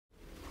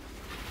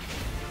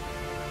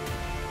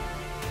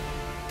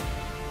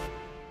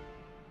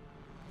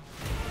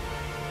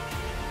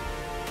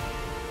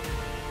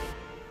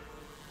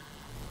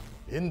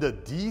In the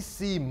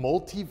DC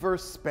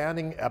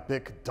multiverse-spanning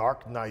epic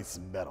Dark Knight's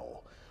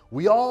Metal,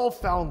 we all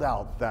found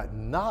out that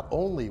not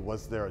only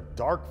was there a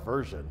dark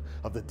version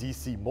of the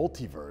DC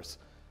multiverse,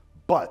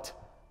 but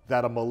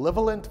that a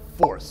malevolent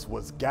force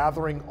was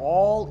gathering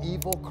all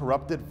evil,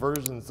 corrupted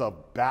versions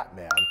of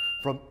Batman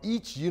from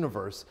each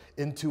universe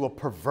into a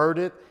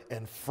perverted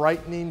and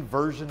frightening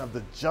version of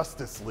the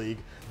Justice League,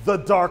 the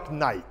Dark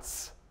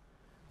Knights.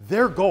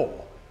 Their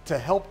goal, to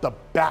help the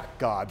Bat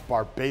God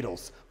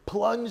Barbados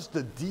plunge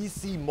the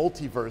DC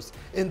multiverse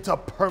into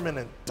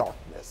permanent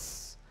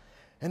darkness.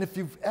 And if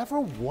you've ever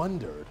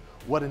wondered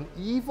what an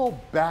evil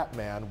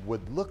Batman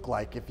would look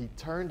like if he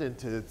turned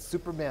into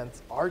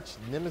Superman's arch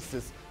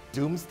nemesis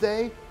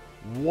Doomsday,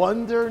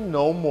 wonder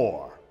no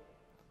more.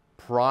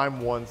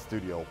 Prime One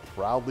Studio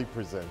proudly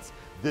presents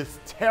this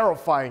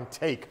terrifying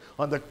take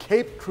on the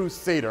Caped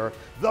Crusader,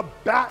 the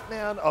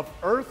Batman of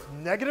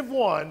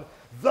Earth-1,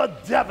 the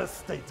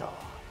Devastator.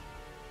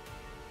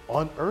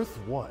 On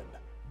Earth-1,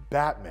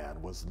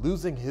 Batman was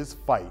losing his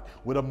fight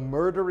with a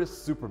murderous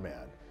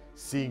Superman.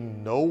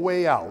 Seeing no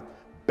way out,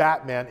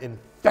 Batman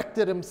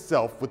infected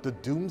himself with the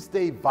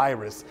Doomsday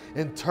virus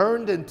and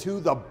turned into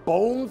the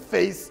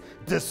Bone-Faced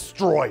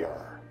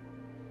Destroyer.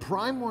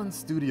 Prime One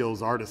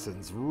Studios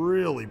artisans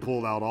really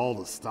pulled out all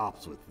the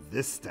stops with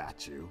this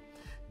statue.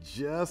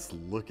 Just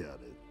look at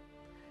it.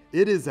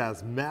 It is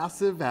as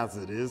massive as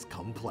it is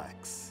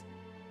complex.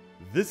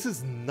 This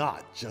is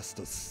not just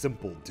a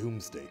simple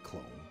Doomsday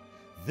clone.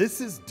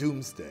 This is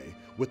Doomsday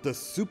with the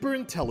super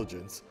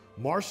intelligence,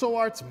 martial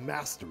arts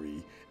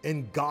mastery,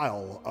 and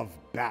guile of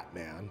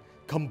Batman,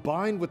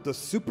 combined with the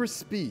super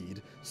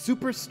speed,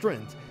 super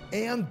strength,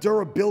 and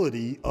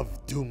durability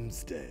of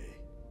Doomsday.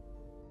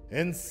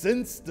 And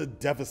since the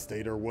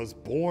Devastator was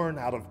born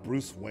out of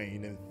Bruce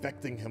Wayne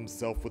infecting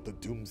himself with the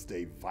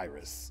Doomsday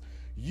virus,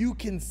 you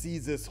can see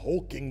this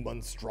hulking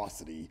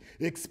monstrosity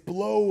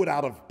explode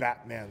out of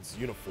Batman's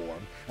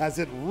uniform as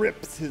it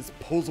rips his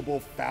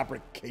posable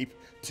fabric cape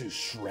to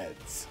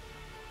shreds.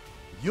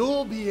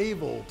 You'll be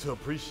able to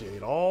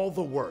appreciate all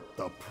the work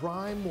the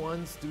Prime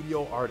One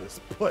Studio artists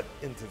put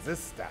into this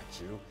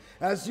statue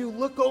as you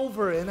look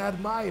over and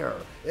admire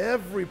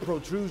every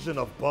protrusion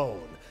of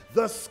bone,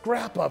 the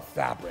scrap of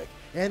fabric,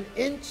 an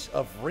inch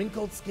of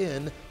wrinkled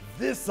skin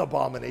this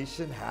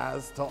abomination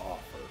has to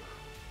offer.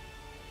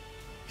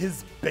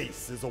 His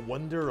base is a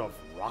wonder of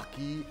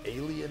rocky,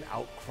 alien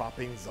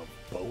outcroppings of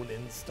bone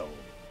and stone,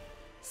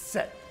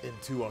 set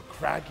into a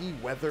craggy,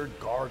 weathered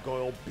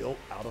gargoyle built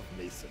out of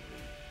masonry.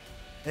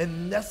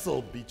 And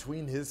nestled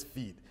between his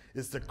feet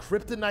is the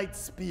kryptonite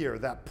spear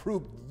that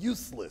proved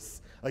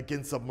useless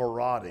against a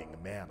marauding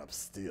man of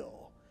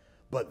steel.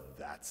 But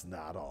that's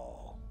not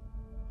all.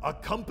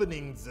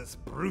 Accompanying this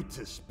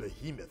brutish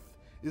behemoth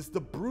is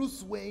the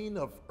Bruce Wayne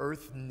of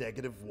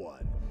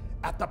Earth-1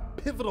 at the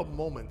pivotal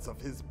moments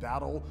of his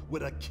battle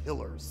with a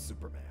killer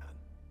Superman.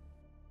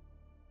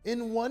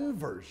 In one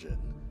version,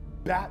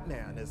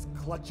 Batman is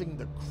clutching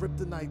the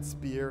kryptonite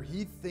spear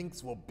he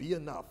thinks will be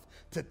enough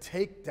to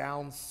take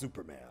down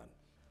Superman.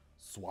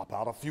 Swap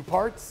out a few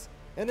parts,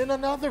 and in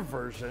another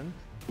version,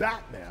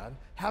 Batman,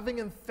 having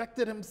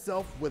infected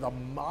himself with a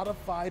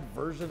modified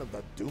version of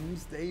the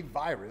Doomsday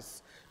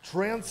virus,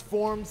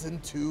 transforms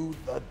into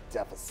the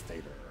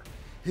Devastator,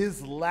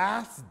 his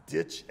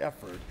last-ditch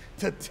effort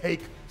to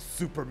take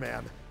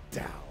Superman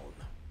down.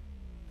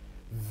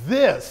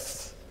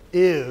 This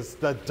is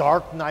the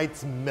Dark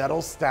Knight's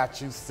metal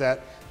statue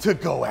set to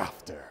go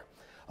after.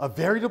 A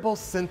veritable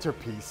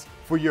centerpiece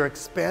for your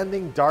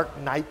expanding Dark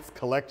Knights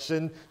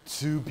collection,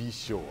 to be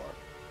sure.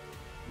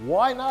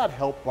 Why not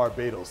help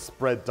Barbados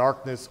spread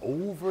darkness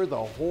over the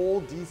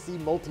whole DC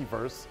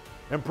multiverse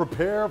and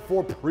prepare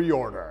for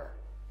pre-order?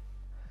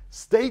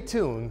 Stay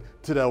tuned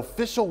to the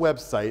official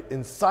website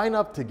and sign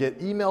up to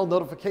get email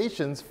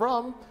notifications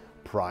from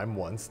Prime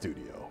One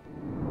Studio.